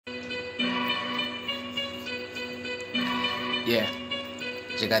Yeah,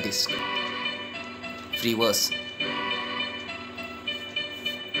 Jakati's free verse.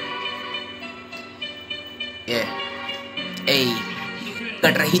 Yeah, hey.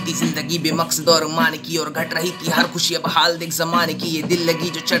 Cut रही थी जिंदगी बेमकसद और मान की, और घट रही थी हर खुशी अब हाल देख जमाने की। ये दिल लगी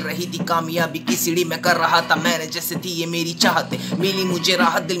जो चढ़ रही थी कामयाबी की सीढ़ी में कर रहा था मैंने जैसे थी ये मेरी चाहते। मिली मुझे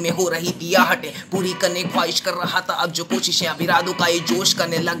राहत दिल में हो रही थी आहटें, पूरी करने ख्वाहिश कर रहा था अब जो कोशिशें। अब इरादों का ये जोश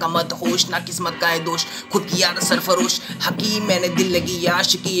करने लगा मत होश, ना किस्मत का ये दोष खुद की याद सरफरोश। हकीम मैंने दिल लगी ये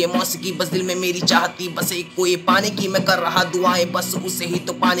आशिकी ये मौसीकी, बस दिल में मेरी चाहती बस एक को ये पाने की। मैं कर रहा दुआएं बस उसे ही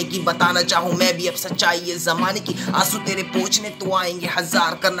तो पाने की, बताना चाहूँ मैं भी अब सच्चाई ये जमाने की। आंसू तेरे पहुंचने तो आएंगे हजार,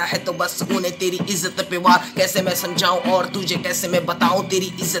 करना है तो बस उन्हें तेरी इज्जत पे वार। कैसे मैं समझाऊं और तुझे कैसे मैं बताऊं, तेरी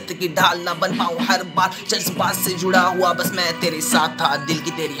इज्जत की ढाल ना बन पाऊं हर बार। जज्बात से जुड़ा हुआ बस मैं तेरे साथ था, दिल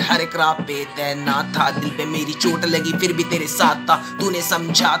की तेरी हर एक राह पे तैनात था। दिल पे मेरी चोट लगी फिर भी तेरे साथ था, तूने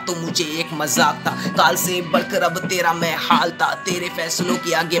समझा तो मुझे एक मजाक था। काल से बढ़कर अब तेरा मैं हाल था, तेरे फैसलों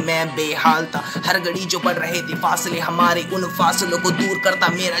के आगे मैं बेहाल था। हर घड़ी जो बढ़ रहे थे फासले हमारे, उन फासलों को दूर करता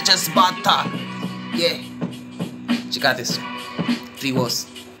मेरा जज्बात था। ये Jakati's free verse.